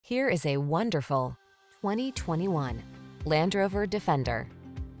Here is a wonderful 2021 Land Rover Defender.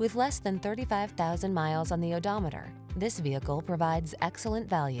 With less than 35,000 miles on the odometer, this vehicle provides excellent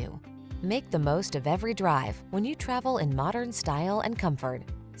value. Make the most of every drive when you travel in modern style and comfort.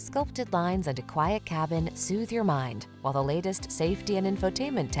 Sculpted lines and a quiet cabin soothe your mind, while the latest safety and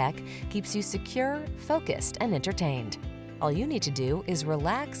infotainment tech keeps you secure, focused, and entertained. All you need to do is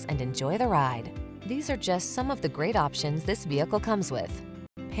relax and enjoy the ride. These are just some of the great options this vehicle comes with: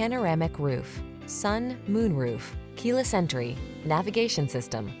 panoramic roof, sun, moon roof, keyless entry, navigation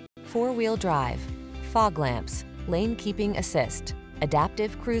system, four-wheel drive, fog lamps, lane keeping assist,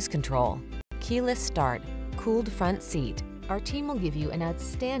 adaptive cruise control, keyless start, cooled front seat. Our team will give you an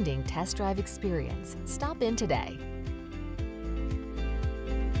outstanding test drive experience. Stop in today.